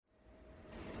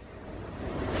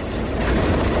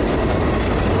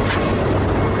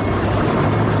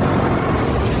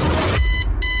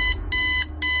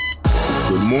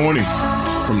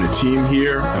morning from the team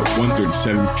here at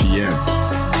 1:37 p.m.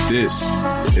 This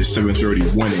is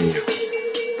 7:31 a.m.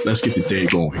 Let's get the day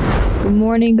going.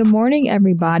 Good morning,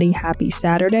 everybody. Happy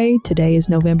Saturday. Today is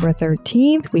November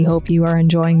 13th. We hope you are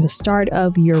enjoying the start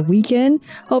of your weekend.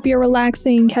 Hope you're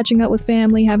relaxing, catching up with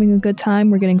family, having a good time.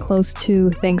 We're getting close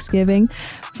to Thanksgiving.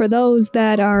 For those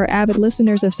that are avid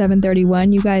listeners of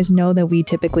 731, you guys know that we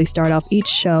typically start off each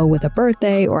show with a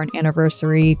birthday or an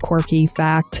anniversary quirky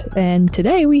fact. And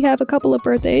today we have a couple of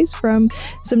birthdays from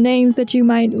some names that you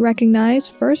might recognize.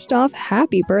 First off,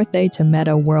 happy birthday to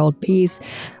Metta World Peace.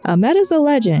 Metta's a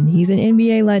legend. He's an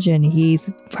NBA legend.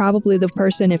 He's probably the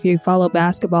person, if you follow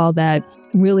basketball, that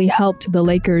really helped the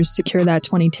Lakers secure that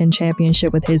 2010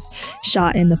 championship with his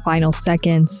shot in the final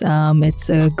seconds. It's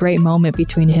a great moment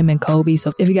between him and Kobe.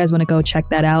 So if you guys want to go check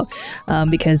that out,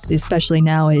 because especially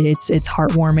now it's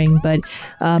heartwarming. But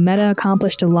Metta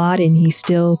accomplished a lot, and he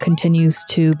still continues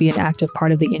to be an active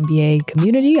part of the NBA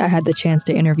community. I had the chance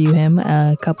to interview him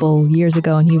a couple years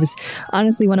ago, and he was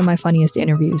honestly one of my funniest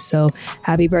interviews. So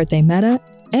happy birthday, Metta.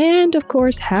 And of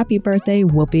course, happy birthday,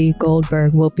 Whoopi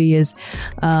Goldberg. Whoopi is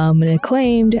an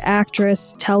acclaimed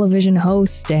actress, television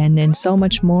host, and so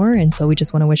much more. And so we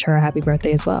just want to wish her a happy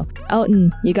birthday as well.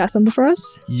 Elton, you got something for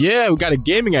us? Yeah, we got a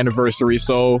gaming anniversary.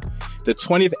 So the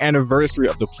 20th anniversary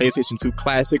of the PlayStation 2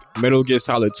 classic, Metal Gear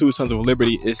Solid 2 Sons of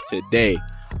Liberty, is today.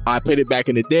 I played it back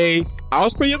in the day. I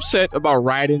was pretty upset about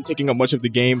Raiden taking up much of the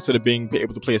game instead of being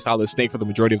able to play as Solid Snake for the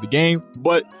majority of the game.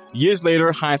 But years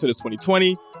later, hindsight is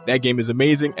 2020. That game is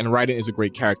amazing, and Raiden is a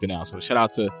great character now. So shout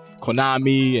out to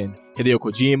Konami and Hideo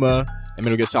Kojima and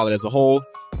Metal Gear Solid as a whole.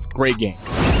 Great game.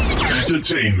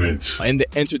 Entertainment. In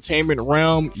the entertainment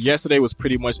realm, yesterday was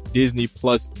pretty much Disney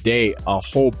Plus Day. A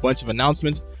whole bunch of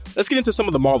announcements. Let's get into some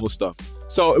of the Marvel stuff.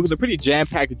 So it was a pretty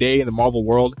jam-packed day in the Marvel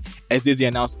world as Disney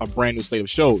announced a brand new slate of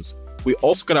shows. We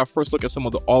also got our first look at some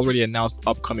of the already announced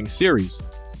upcoming series.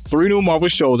 3 new Marvel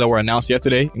shows that were announced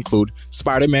yesterday include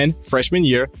Spider-Man Freshman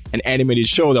Year, an animated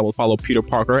show that will follow Peter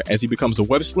Parker as he becomes a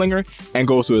web slinger and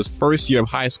goes to his first year of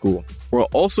high school. We're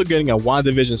also getting a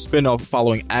WandaVision spin-off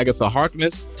following Agatha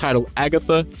Harkness titled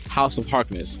Agatha House of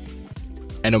Harkness,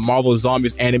 and a Marvel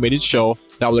Zombies animated show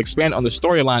that will expand on the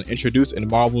storyline introduced in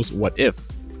Marvel's What If.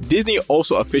 Disney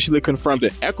also officially confirmed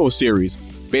an Echo series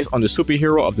based on the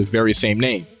superhero of the very same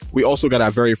name. We also got our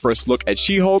very first look at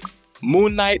She-Hulk,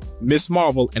 Moon Knight, Ms.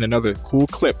 Marvel, and another cool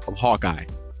clip of Hawkeye.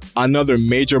 Another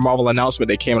major Marvel announcement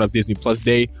that came out of Disney Plus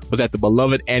Day was that the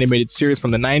beloved animated series from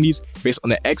the 90s based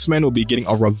on the X-Men will be getting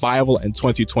a revival in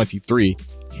 2023.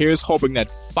 Here's hoping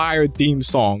that Fire theme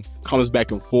song comes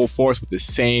back in full force with the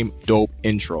same dope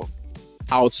intro.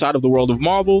 Outside of the world of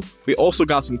Marvel, we also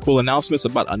got some cool announcements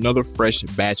about another fresh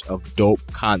batch of dope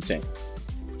content.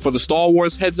 For the Star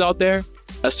Wars heads out there,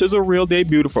 a sizzle reel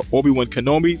debuted for Obi-Wan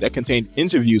Kenobi that contained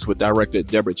interviews with director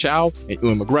Deborah Chow and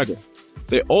Ewan McGregor.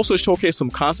 They also showcased some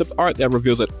concept art that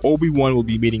reveals that Obi-Wan will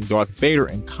be meeting Darth Vader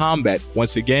in combat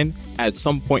once again at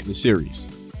some point in the series.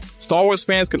 Star Wars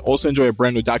fans can also enjoy a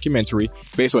brand new documentary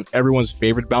based on everyone's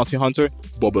favorite bounty hunter,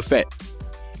 Boba Fett.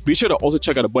 Be sure to also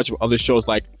check out a bunch of other shows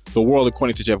like The World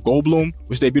According to Jeff Goldblum,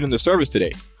 which debuted on the service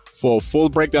today. For a full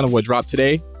breakdown of what dropped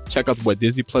today, check out what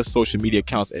Disney Plus social media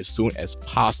accounts as soon as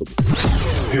possible.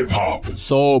 Hip-hop.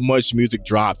 So much music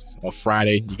dropped on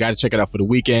Friday. You got to check it out for the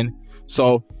weekend.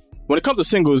 So when it comes to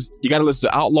singles, you got to listen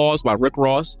to Outlaws by Rick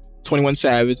Ross, 21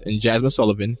 Savage and Jasmine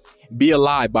Sullivan, Be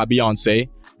Alive by Beyonce,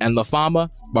 and La Fama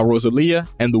by Rosalia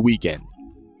and The Weeknd.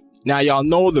 Now, y'all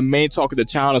know the main talk of the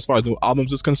town as far as new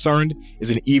albums is concerned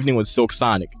is An Evening with Silk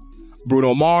Sonic.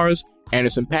 Bruno Mars,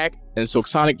 Anderson .Paak, and Silk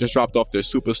Sonic just dropped off their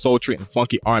super sultry and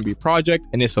funky R&B project,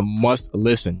 and it's a must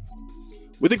listen.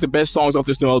 We think the best songs off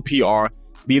this new LP are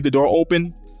Leave the Door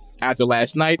Open, After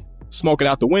Last Night, Smoking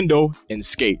Out the Window, and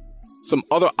Skate. Some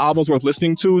other albums worth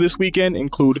listening to this weekend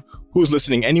include Who's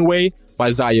Listening Anyway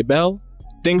by Zaya Bell,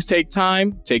 Things Take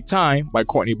Time by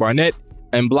Courtney Barnett,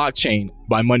 and Blockchain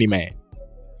by Money Man.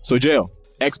 So, Jail,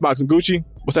 Xbox and Gucci,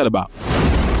 what's that about?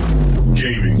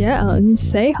 Gaming. Yeah, and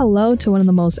say hello to one of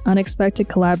the most unexpected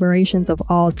collaborations of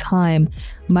all time.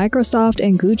 Microsoft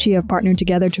and Gucci have partnered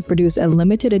together to produce a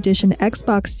limited edition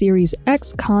Xbox Series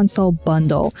X console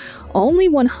bundle. Only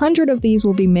 100 of these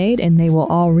will be made, and they will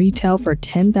all retail for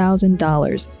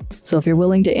 $10,000. So if you're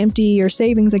willing to empty your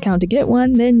savings account to get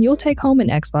one, then you'll take home an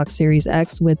Xbox Series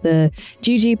X with the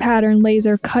GG pattern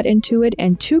laser cut into it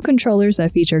and 2 controllers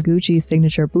that feature Gucci's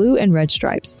signature blue and red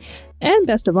stripes. And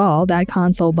best of all, that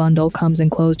console bundle comes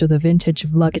enclosed with a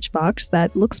vintage luggage box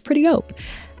that looks pretty dope.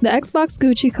 The Xbox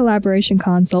Gucci collaboration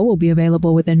console will be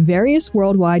available within various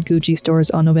worldwide Gucci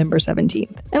stores on November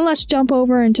 17th. And let's jump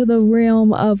over into the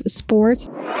realm of sports.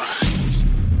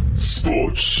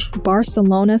 Sports.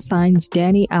 Barcelona signs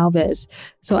Dani Alves.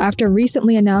 So after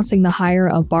recently announcing the hire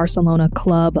of Barcelona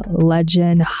club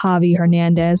legend Javi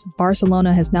Hernandez,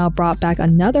 Barcelona has now brought back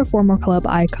another former club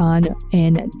icon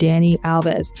in Dani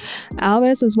Alves.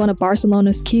 Alves was one of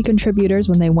Barcelona's key contributors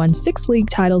when they won 6 league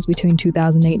titles between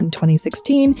 2008 and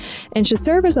 2016 and should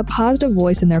serve as a positive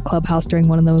voice in their clubhouse during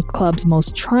one of the club's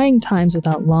most trying times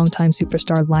without longtime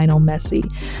superstar Lionel Messi.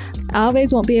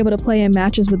 Alves won't be able to play in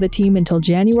matches with the team until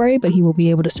January, but he will be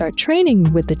able to start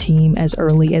training with the team as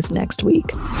early as next week.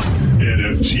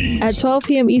 NFTs. At 12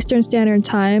 p.m. Eastern Standard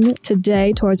Time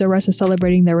today, Toys R Us is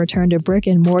celebrating their return to brick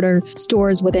and mortar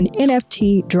stores with an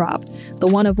NFT drop. The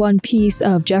one-of-one piece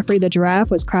of Jeffrey the Giraffe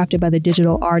was crafted by the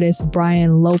digital artist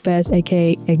Brian Lopez,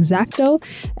 aka Exacto.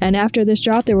 And after this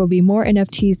drop, there will be more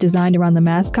NFTs designed around the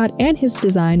mascot and his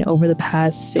design over the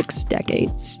past 6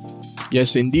 decades.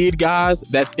 Yes, indeed, guys.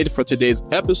 That's it for today's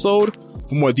episode.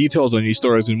 For more details on these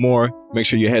stories and more, make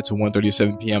sure you head to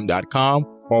 137pm.com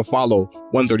or follow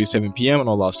 137pm on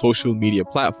all our social media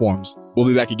platforms. We'll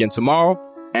be back again tomorrow.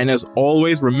 And as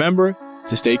always, remember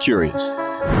to stay curious.